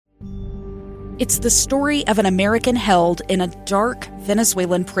It's the story of an American held in a dark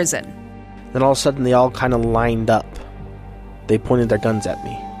Venezuelan prison. Then all of a sudden they all kind of lined up. They pointed their guns at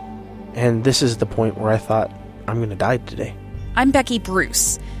me. And this is the point where I thought, I'm going to die today. I'm Becky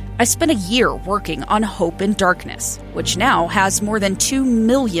Bruce. I spent a year working on Hope in Darkness, which now has more than 2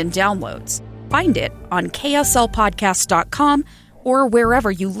 million downloads. Find it on kslpodcast.com or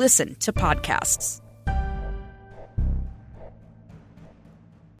wherever you listen to podcasts.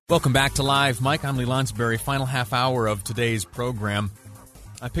 Welcome back to Live Mike. I'm Lee Lonsberry. Final half hour of today's program.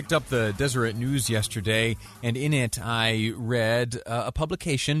 I picked up the Deseret News yesterday, and in it I read a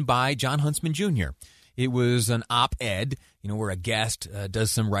publication by Jon Huntsman Jr. It was an op-ed, where a guest does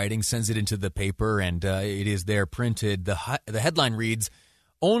some writing, sends it into the paper, and it is there printed. The headline reads,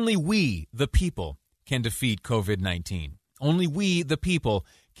 "Only we, the people, can defeat COVID-19. Only we, the people,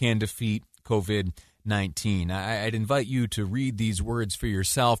 can defeat COVID-19. I'd invite you to read these words for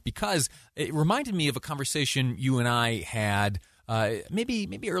yourself because it reminded me of a conversation you and I had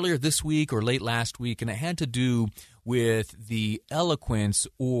maybe earlier this week or late last week, and it had to do with the eloquence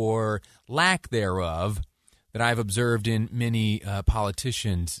or lack thereof that I've observed in many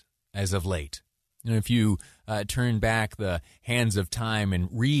politicians as of late. If you turn back the hands of time and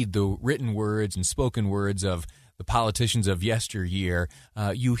read the written words and spoken words of the politicians of yesteryear,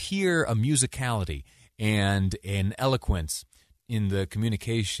 you hear a musicality and an eloquence in the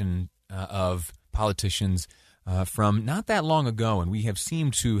communication of politicians from not that long ago, and we have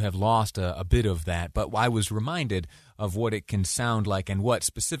seemed to have lost a bit of that. But I was reminded of what it can sound like and what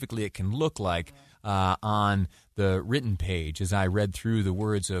specifically it can look like on the written page as I read through the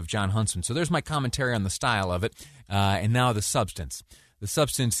words of Jon Huntsman. So there's my commentary on the style of it, and now the substance. The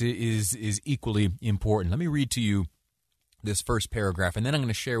substance is equally important. Let me read to you this first paragraph, and then I'm going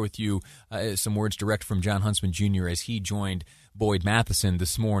to share with you some words direct from Jon Huntsman Jr. as he joined Boyd Matheson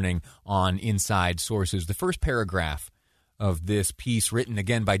this morning on Inside Sources. The first paragraph of this piece, written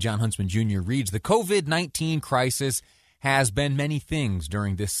again by Jon Huntsman Jr., reads, "The COVID-19 crisis has been many things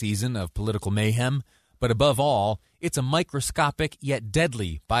during this season of political mayhem, but above all, it's a microscopic yet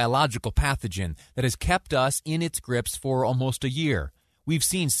deadly biological pathogen that has kept us in its grips for almost a year. We've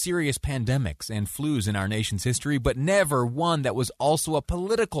seen serious pandemics and flus in our nation's history, but never one that was also a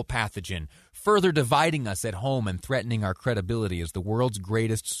political pathogen, further dividing us at home and threatening our credibility as the world's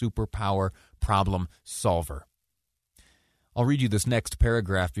greatest superpower problem solver." I'll read you this next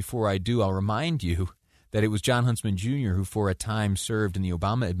paragraph. Before I do, I'll remind you that it was Jon Huntsman Jr. who for a time served in the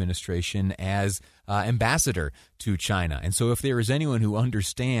Obama administration as ambassador to China. And so if there is anyone who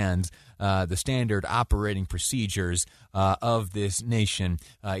understands the standard operating procedures of this nation,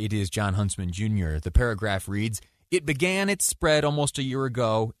 it is Jon Huntsman Jr. The paragraph reads, "It began its spread almost a year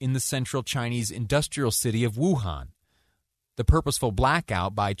ago in the central Chinese industrial city of Wuhan. The purposeful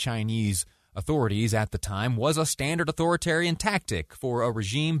blackout by Chinese authorities at the time was a standard authoritarian tactic for a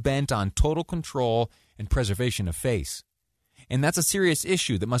regime bent on total control and preservation of face. And that's a serious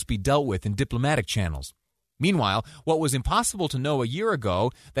issue that must be dealt with in diplomatic channels. Meanwhile, what was impossible to know a year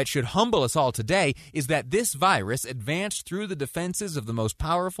ago that should humble us all today is that this virus advanced through the defenses of the most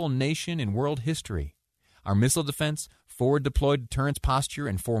powerful nation in world history. Our missile defense, forward-deployed deterrence posture,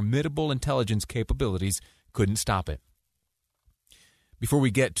 and formidable intelligence capabilities couldn't stop it." Before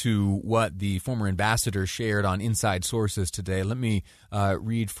we get to what the former ambassador shared on Inside Sources today, let me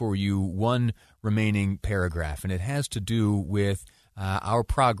read for you one remaining paragraph, and it has to do with our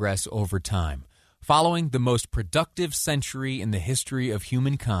progress over time. "Following the most productive century in the history of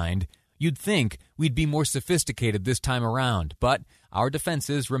humankind, you'd think we'd be more sophisticated this time around, but our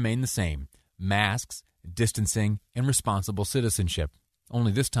defenses remain the same: masks, distancing, and responsible citizenship.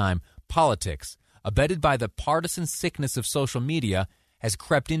 Only this time, politics, abetted by the partisan sickness of social media, has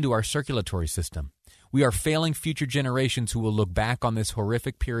crept into our circulatory system. We are failing future generations who will look back on this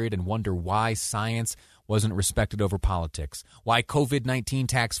horrific period and wonder why science wasn't respected over politics, why COVID-19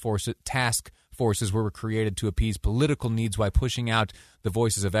 task forces were created to appease political needs while pushing out the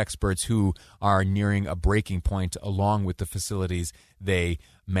voices of experts who are nearing a breaking point along with the facilities they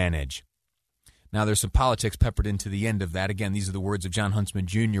manage." Now, there's some politics peppered into the end of that. Again, these are the words of Jon Huntsman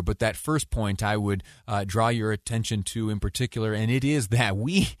Jr., but that first point I would draw your attention to in particular, and it is that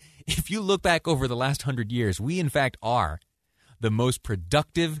if you look back over the last 100 years, we in fact are the most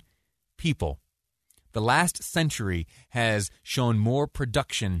productive people. The last century has shown more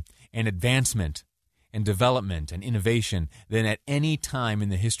production and advancement and development and innovation than at any time in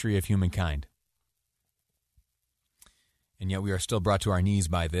the history of humankind. And yet we are still brought to our knees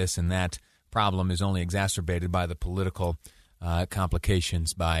by this, and that problem is only exacerbated by the political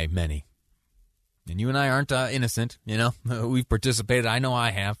complications by many. And you and I aren't innocent, We've participated. I know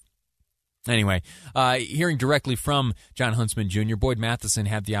I have. Anyway, hearing directly from Jon Huntsman Jr., Boyd Matheson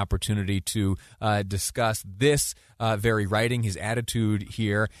had the opportunity to discuss this very writing, his attitude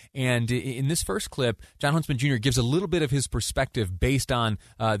here. And in this first clip, Jon Huntsman Jr. gives a little bit of his perspective based on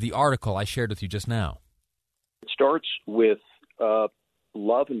the article I shared with you just now. It starts with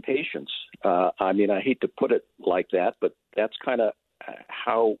love and patience. I mean, I hate to put it like that, but that's kind of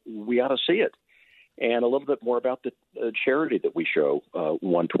how we ought to see it. And a little bit more about the charity that we show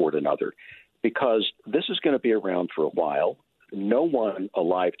one toward another, because this is going to be around for a while. No one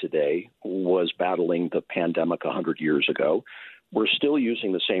alive today was battling the pandemic 100 years ago. We're still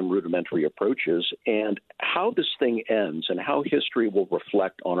using the same rudimentary approaches, and how this thing ends and how history will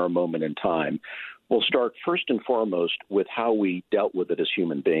reflect on our moment in time will start first and foremost with how we dealt with it as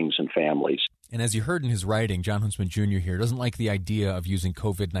human beings and families. And as you heard in his writing, Jon Huntsman Jr. here doesn't like the idea of using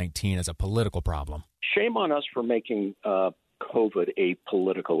COVID-19 as a political problem. Shame on us for making COVID a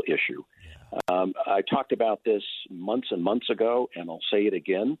political issue. Yeah. I talked about this months and months ago, and I'll say it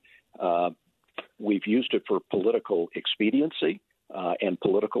again. We've used it for political expediency and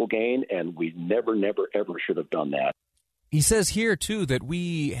political gain, and we never, ever should have done that. He says here, too, that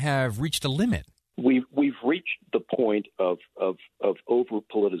we have reached a limit. We've reached the point of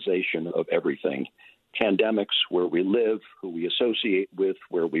over-politicization of everything. Pandemics, where we live, who we associate with,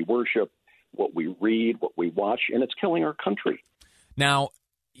 where we worship, what we read, what we watch, and it's killing our country. Now,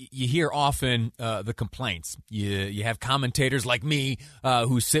 you hear often the complaints. You have commentators like me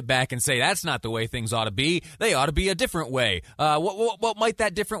who sit back and say, that's not the way things ought to be. They ought to be a different way. What might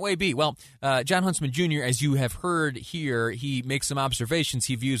that different way be? Well, Jon Huntsman Jr., as you have heard here, he makes some observations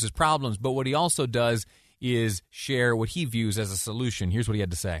he views as problems, but what he also does is share what he views as a solution. Here's what he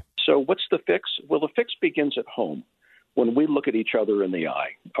had to say. So what's the fix? Well, the fix begins at home. When we look at each other in the eye,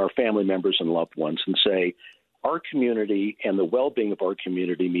 our family members and loved ones, and say, our community and the well-being of our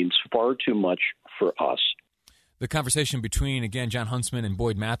community means far too much for us. The conversation between, again, Jon Huntsman and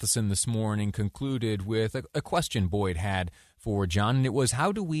Boyd Matheson this morning concluded with a question Boyd had for Jon, and it was,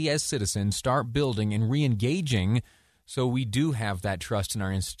 how do we as citizens start building and re-engaging so we do have that trust in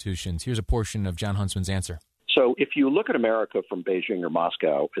our institutions? Here's a portion of Jon Huntsman's answer. So if you look at America from Beijing or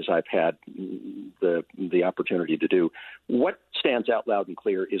Moscow, as I've had the opportunity to do, what stands out loud and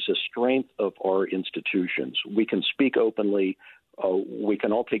clear is the strength of our institutions. We can speak openly. We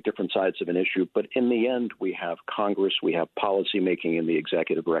can all take different sides of an issue, but in the end, we have Congress, we have policymaking in the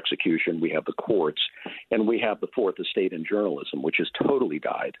executive or execution, we have the courts, and we have the fourth estate in journalism, which has totally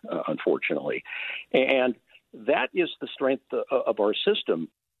died, unfortunately. And that is the strength of our system.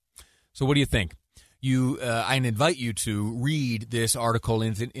 So what do you think? I invite you to read this article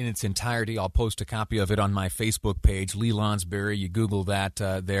in its entirety. I'll post a copy of it on my Facebook page, Lee Lonsberry. You Google that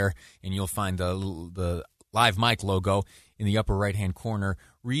there, and you'll find the Live Mic logo in the upper right-hand corner.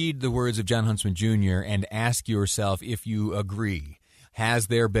 Read the words of Jon Huntsman Jr. and ask yourself if you agree. Has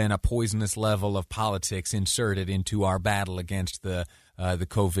there been a poisonous level of politics inserted into our battle against the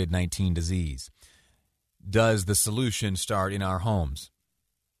COVID-19 disease? Does the solution start in our homes?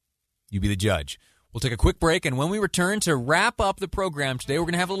 You be the judge. We'll take a quick break, and when we return to wrap up the program today, we're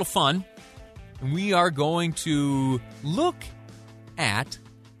going to have a little fun. And we are going to look at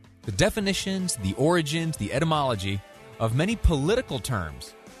the definitions, the origins, the etymology of many political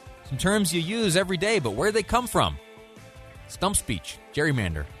terms. Some terms you use every day, but where they come from. Stump speech,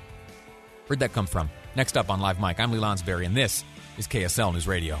 gerrymander. Where'd that come from? Next up on Live Mic, I'm Lee Lonsberry, and this is KSL News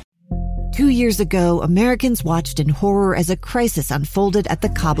Radio. 2 years ago, Americans watched in horror as a crisis unfolded at the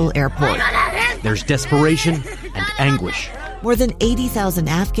Kabul airport. There's desperation and anguish. More than 80,000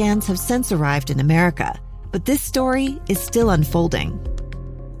 Afghans have since arrived in America, but this story is still unfolding.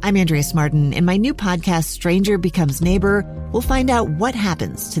 I'm Andrea Smartin. In my new podcast, Stranger Becomes Neighbor, we'll find out what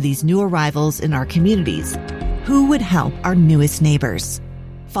happens to these new arrivals in our communities. Who would help our newest neighbors?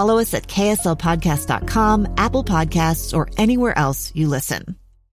 Follow us at kslpodcast.com, Apple Podcasts, or anywhere else you listen.